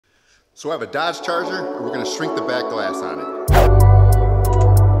So I have a Dodge Charger, and we're gonna shrink the back glass on it.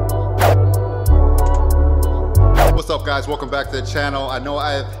 What's up guys, welcome back to the channel. I know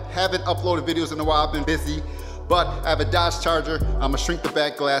I haven't uploaded videos in a while, I've been busy, but I have a Dodge Charger. I'm gonna shrink the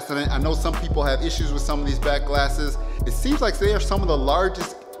back glass on it. I know some people have issues with some of these back glasses. It seems like they are some of the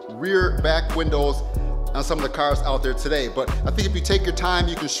largest rear back windows on some of the cars out there today, but I think if you take your time,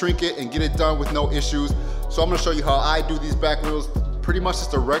 you can shrink it and get it done with no issues. So I'm gonna show you how I do these back windows. Pretty much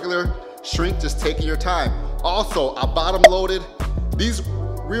just a regular shrink, just taking your time. Also, I bottom loaded. These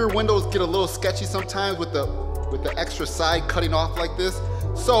rear windows get a little sketchy sometimes with the extra side cutting off like this.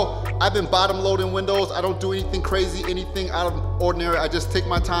 So I've been bottom loading windows. I don't do anything crazy, anything out of ordinary. I just take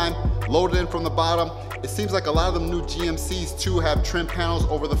my time, load it in from the bottom. It seems like a lot of them new GMCs too have trim panels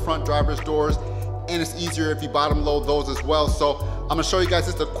over the front driver's doors, and it's easier if you bottom load those as well. So I'm gonna show you guys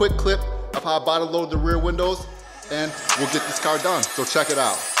just a quick clip of how I bottom load the rear windows, and we'll get this car done. So check it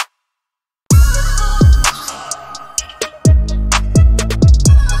out.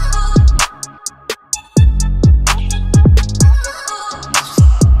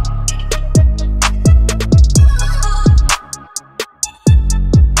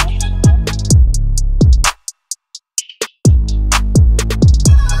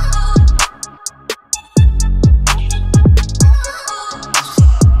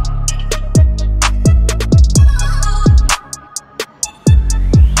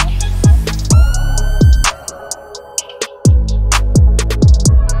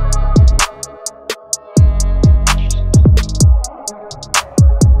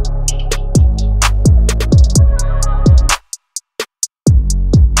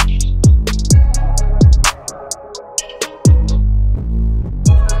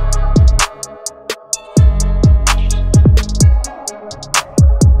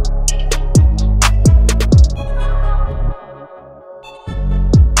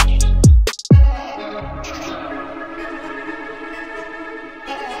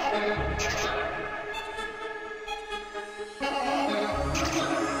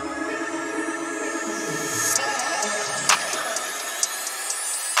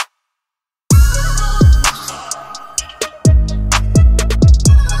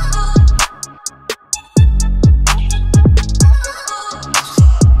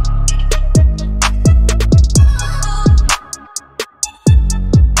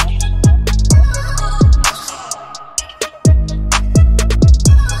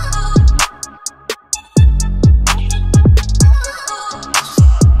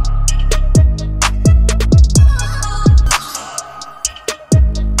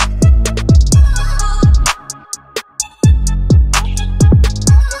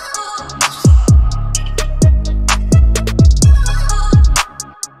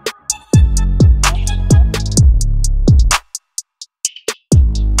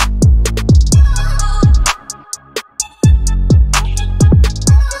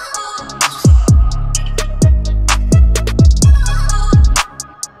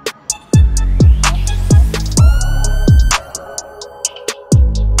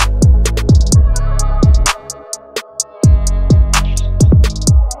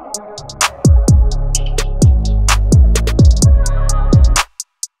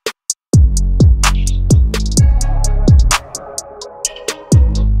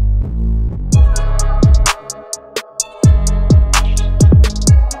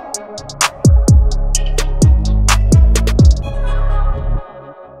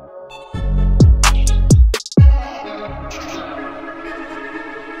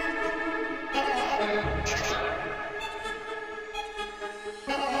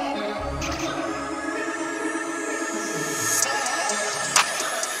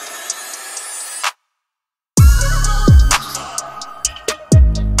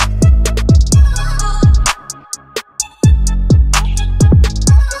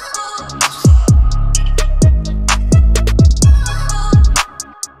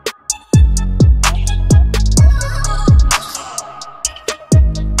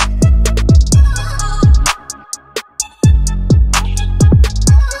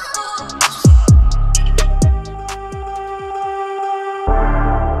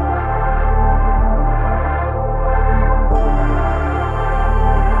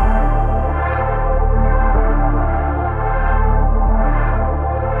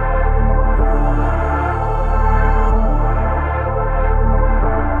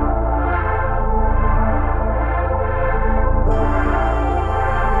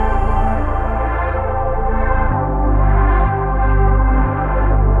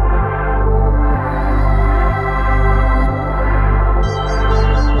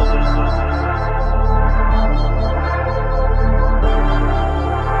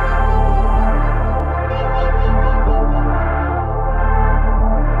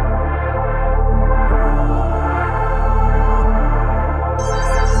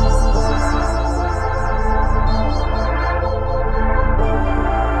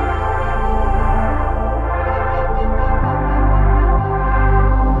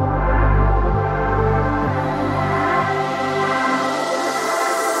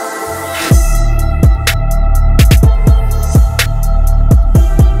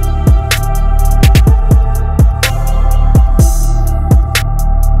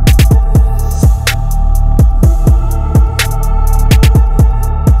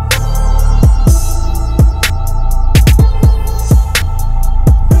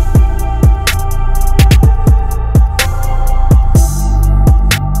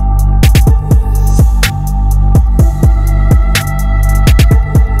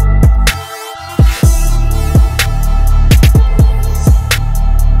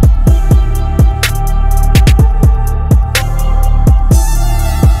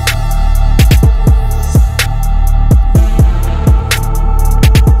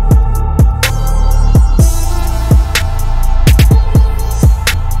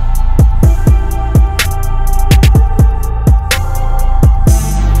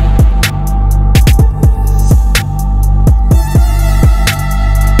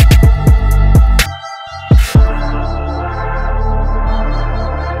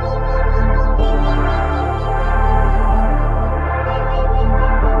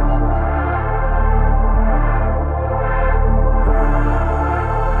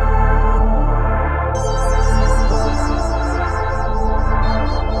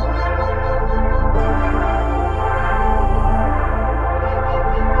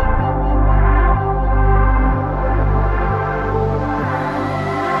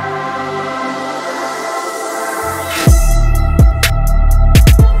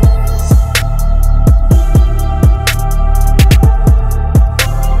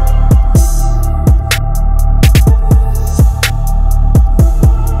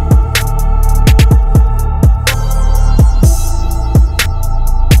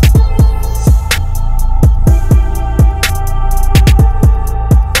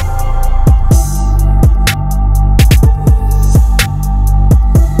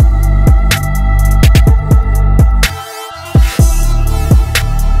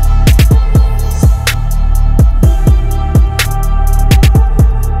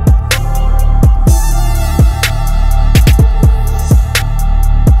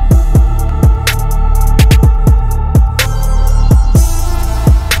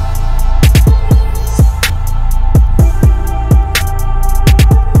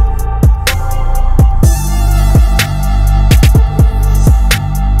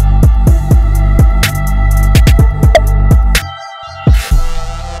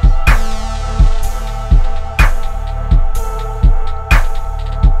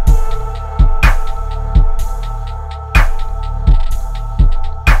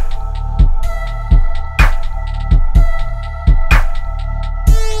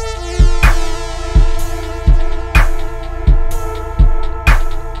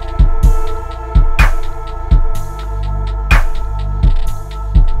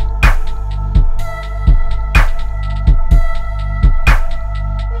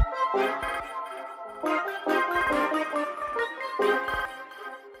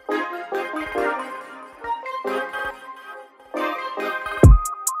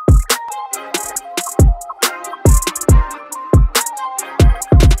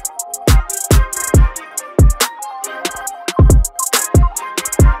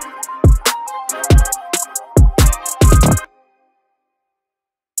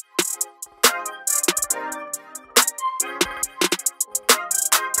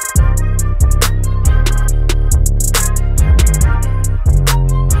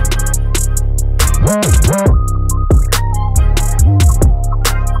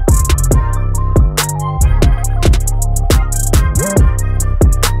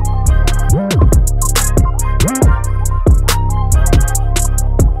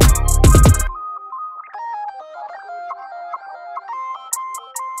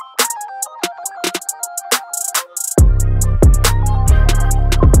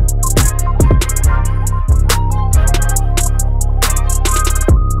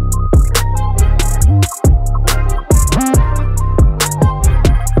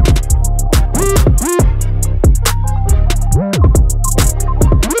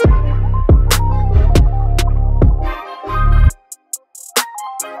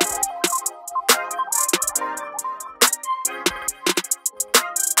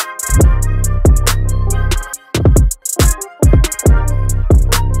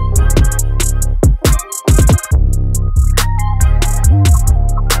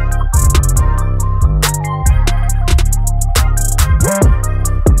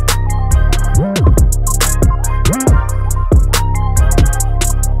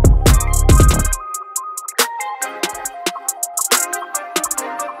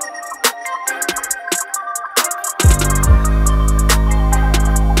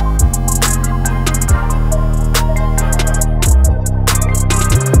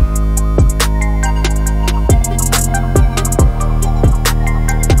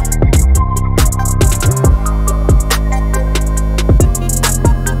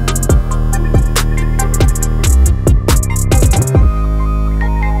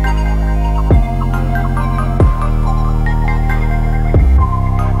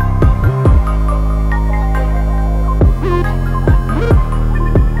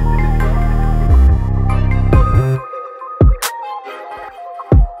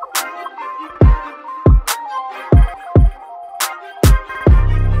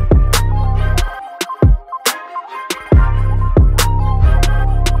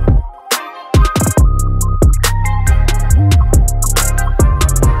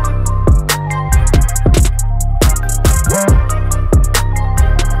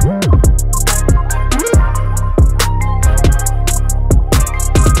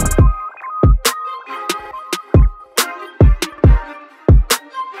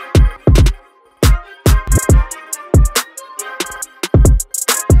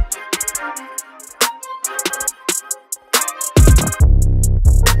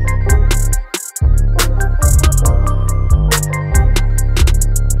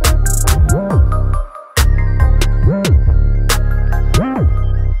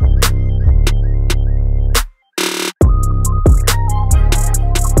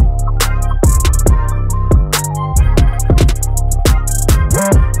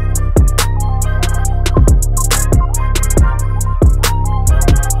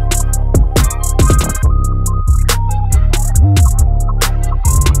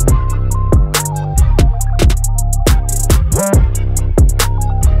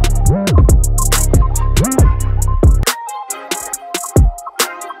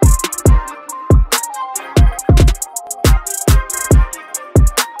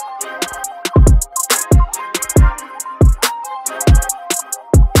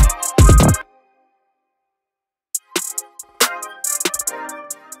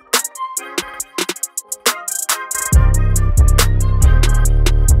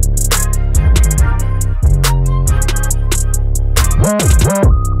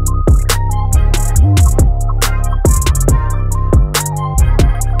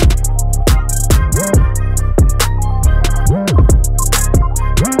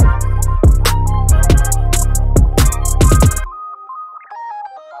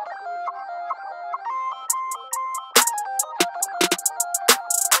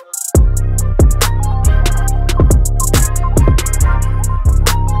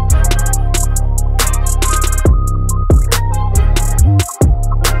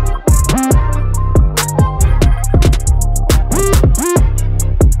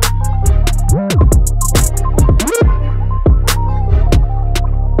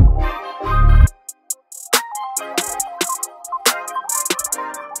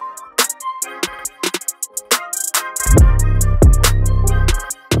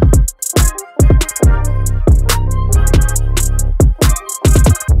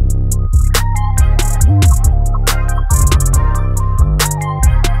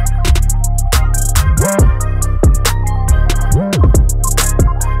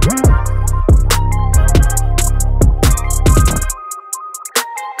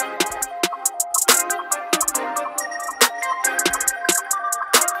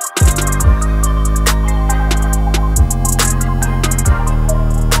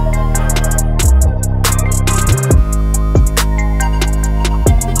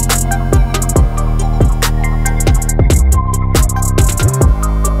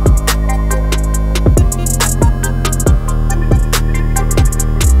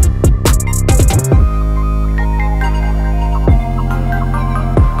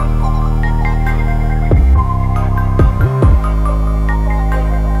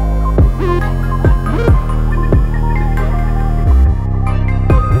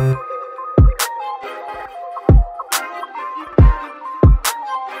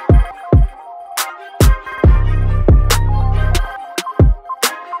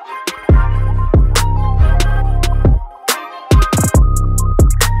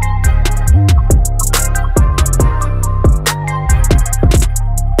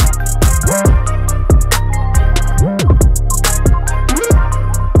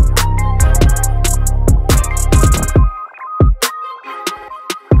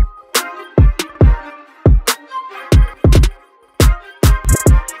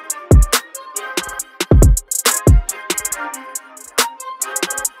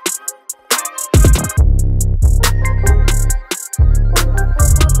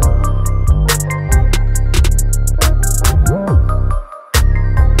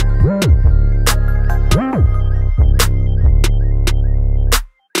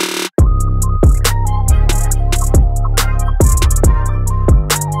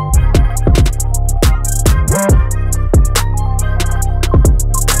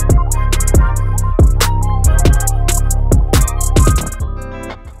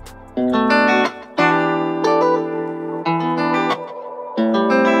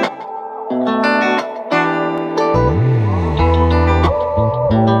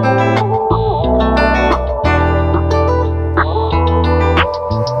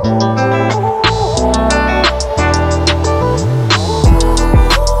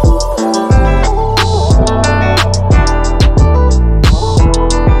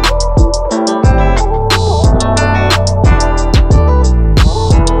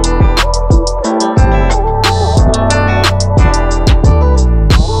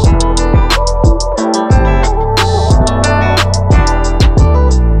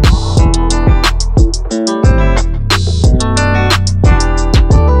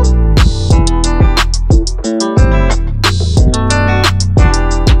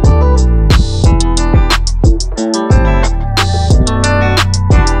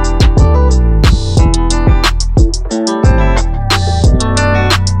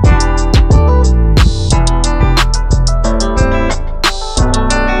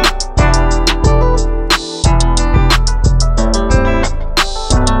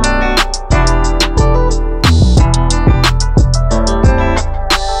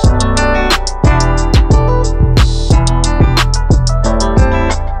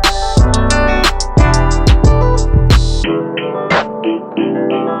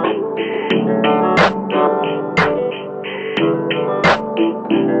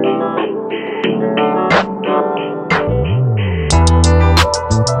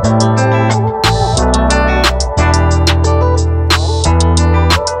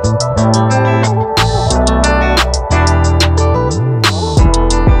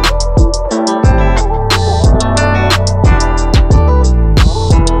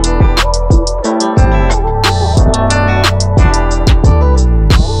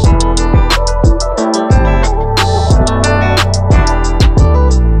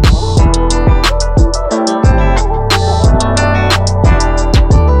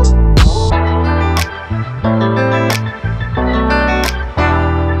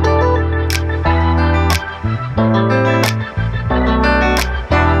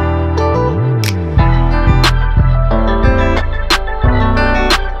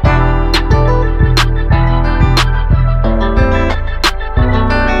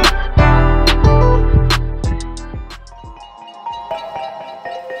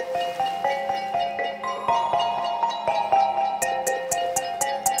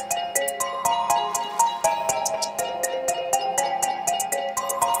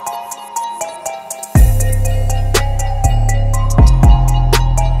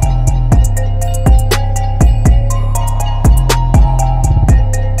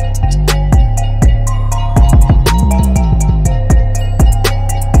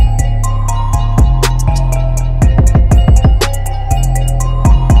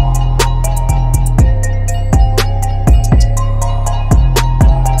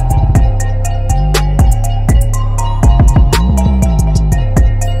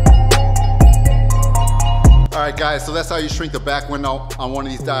 guys, so that's how you shrink the back window on one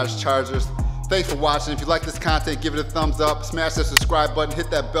of these Dodge Chargers. Thanks for watching. If you like this content, give it a thumbs up, smash that subscribe button,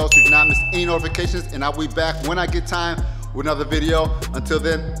 hit that bell so you do not miss any notifications, and I'll be back when I get time with another video. Until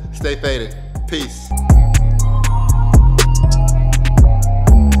then, stay faded. Peace.